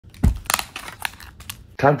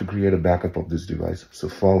Time to create a backup of this device, so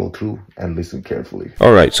follow through and listen carefully.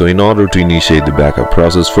 Alright, so in order to initiate the backup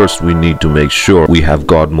process, first we need to make sure we have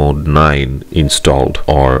GODMODE9 installed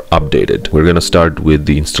or updated. We're gonna start with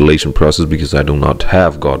the installation process because I do not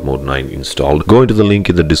have GODMODE9 installed. Go into the link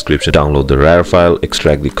in the description, download the RAR file,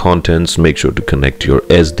 extract the contents, make sure to connect your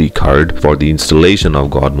SD card. For the installation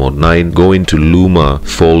of GODMODE9, go into Luma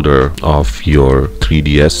folder of your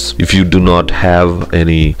 3DS. If you do not have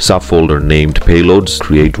any subfolder named payloads,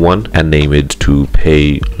 create one and name it to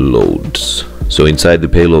payloads. So inside the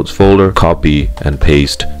payloads folder, copy and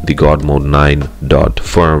paste the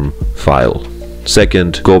GODMODE9.firm file.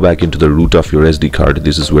 Second, go back into the root of your SD card.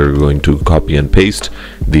 This is where we're going to copy and paste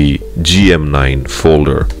the GM9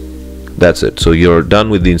 folder. That's it. So you're done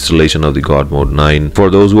with the installation of the GODMODE9. For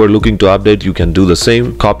those who are looking to update, you can do the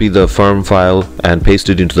same. Copy the firm file and paste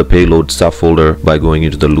it into the payload subfolder by going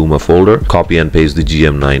into the Luma folder. Copy and paste the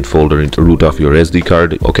GM9 folder into the root of your SD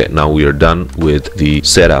card. Okay, now we are done with the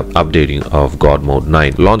setup updating of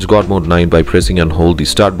GODMODE9. Launch GODMODE9 by pressing and hold the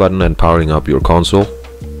start button and powering up your console.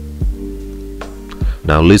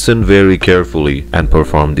 Now listen very carefully and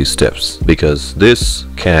perform these steps, because this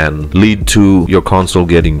can lead to your console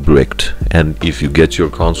getting bricked, and if you get your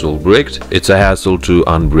console bricked, it's a hassle to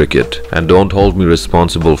unbrick it. And don't hold me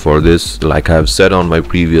responsible for this. Like I've said on my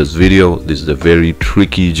previous video, this is a very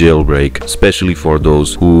tricky jailbreak, especially for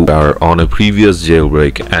those who are on a previous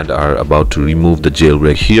jailbreak and are about to remove the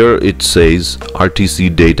jailbreak. Here it says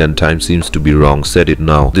RTC date and time seems to be wrong. Set it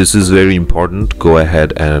now. This is very important. Go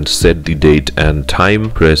ahead and set the date and time.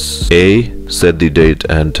 Press A, set the date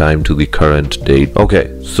and time to the current date. Okay,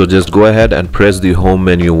 so just go ahead and press the home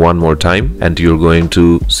menu one more time and you're going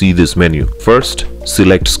to see this menu. First,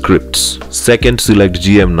 select scripts. Second, select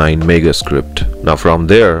GM9 mega script. Now from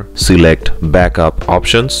there, select backup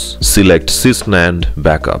options. Select 3Ds Nand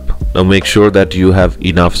backup. Now make sure that you have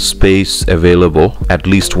enough space available. At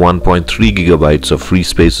least 1.3 gigabytes of free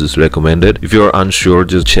space is recommended. If you're unsure,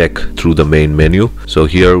 just check through the main menu. So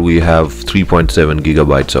here we have 3.7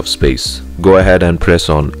 gigabytes of space. Go ahead and press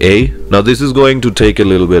on A. Now this is going to take a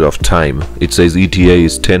little bit of time. It says ETA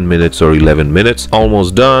is 10 minutes or 11 minutes.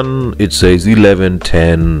 Almost done. It says 11,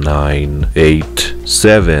 10, 9, 8,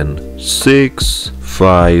 7, 6,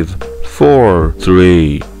 5, 4,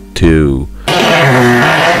 3, 2.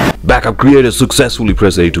 Backup created successfully.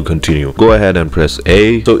 Press A to continue. Go ahead and press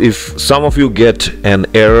A. So if some of you get an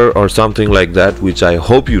error or something like that, which I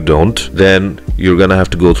hope you don't, then you're gonna have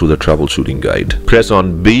to go through the troubleshooting guide. Press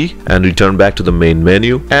on B and return back to the main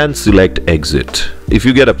menu and select exit. If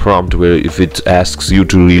you get a prompt where if it asks you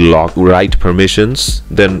to write permissions,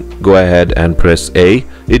 then go ahead and press A.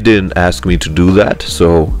 It didn't ask me to do that,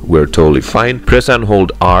 so we're totally fine. Press and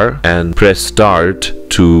hold R and press start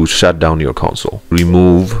to shut down your console.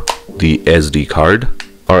 Remove the SD card.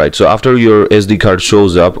 Alright, so after your SD card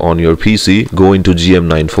shows up on your PC, go into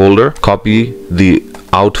GM9 folder, copy the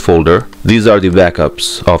out folder. These are the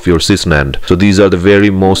backups of your 3Ds Nand. So these are the very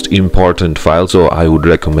most important files, so I would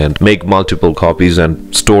recommend make multiple copies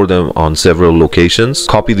and store them on several locations.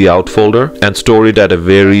 Copy the out folder and store it at a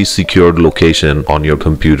very secured location on your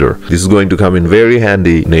computer. This is going to come in very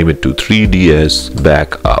handy. Name it to 3DS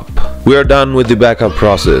backup. We are done with the backup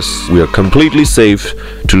process. We are completely safe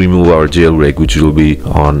to remove our jailbreak, which will be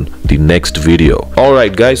on the next video.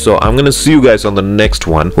 Alright guys, so I'm gonna see you guys on the next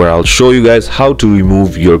one, where I'll show you guys how to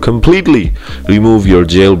remove your jailbreak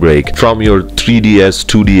from your 3DS,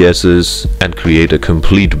 2DS's and create a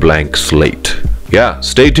complete blank slate. Yeah,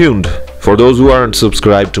 stay tuned. For those who aren't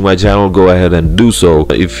subscribed to my channel, go ahead and do so.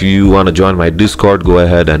 If you want to join my Discord, go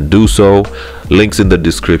ahead and do so. Links in the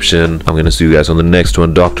description. I'm gonna see you guys on the next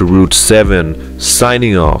one. Dr. Root 7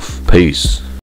 signing off. Peace.